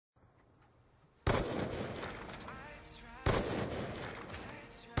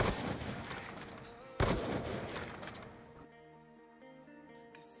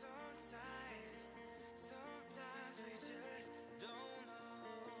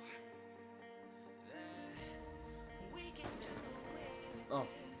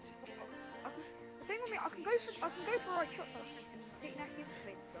I can go for right shots and take that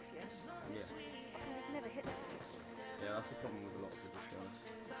giveaway and stuff, yeah? Yeah. I've never hit that. Yeah, that's the problem with a lot of people, to be honest.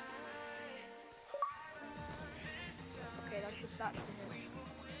 Okay, that should hit.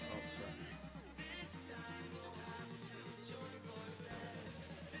 Oh, sorry.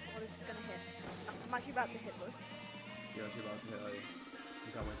 Oh, this is gonna hit. I'm actually about to hit, bro. You're actually about to hit, are you?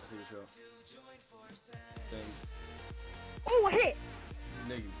 You can't wait to see the shot. Dang. Oh, I hit!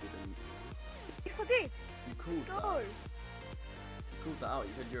 No, you didn't. Yes, I did! You called Let's that. go! You called that out.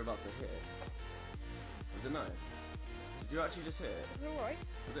 You said you were about to hit it. Was it nice? Did you actually just hit it? Is it alright?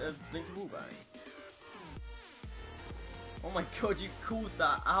 Was it a link to wallbang? Oh my god, you called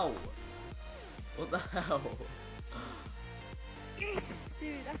that out! What the hell? Yes,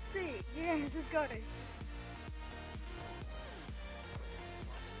 dude, that's sick! Yes, let's go!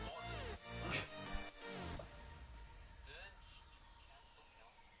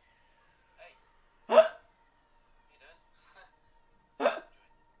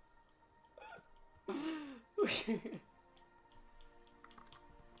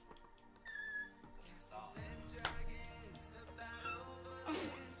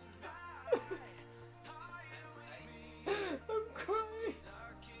 I'm crying.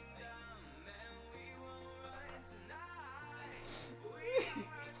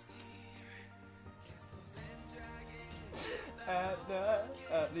 At night,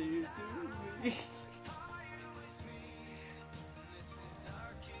 I need to be.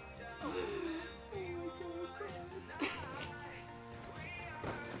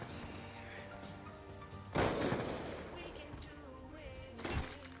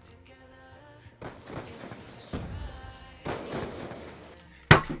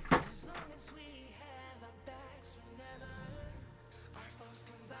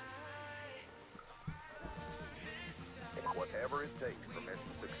 Whatever it takes for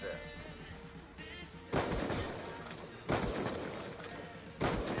mission success.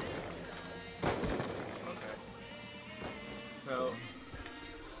 Okay. So,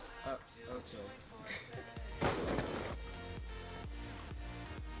 okay.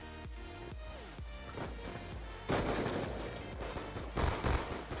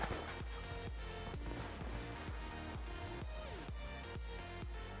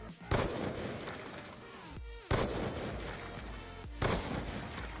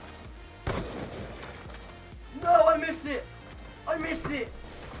 No, I missed it! I missed it!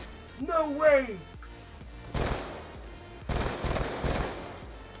 No way!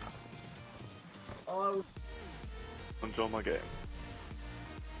 Oh. Come join my game.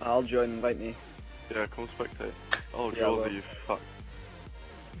 I'll join, invite me. Yeah, come spectate. Oh, Yeah, Jawsy, well. you fuck.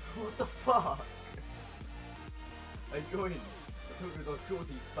 What the fuck? I joined. I thought it was on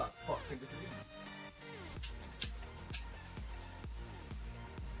Jawsy, fat fuck, and just leave.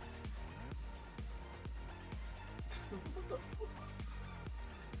 What the fuck?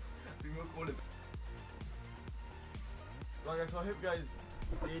 We will call it. Right guys, so I hope you guys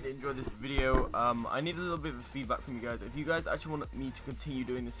did enjoy this video. I need a little bit of feedback from you guys. If you guys actually want me to continue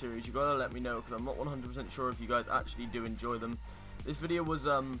doing this series, you gotta let me know, because I'm not 100% sure if you guys actually do enjoy them. This video was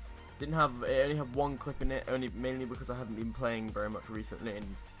it only had one clip in it, mainly because I haven't been playing very much recently,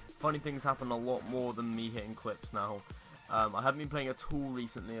 and funny things happen a lot more than me hitting clips now. I haven't been playing at all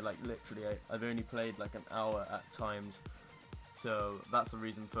recently, like literally I've only played like an hour at times, so that's the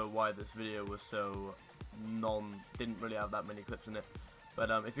reason for why this video was so didn't really have that many clips in it. But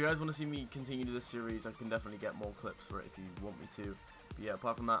if you guys want to see me continue this series, I can definitely get more clips for it if you want me to. But yeah,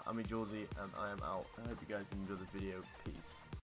 apart from that, I'm Jawsy and I am out. I hope you guys enjoyed this video. Peace.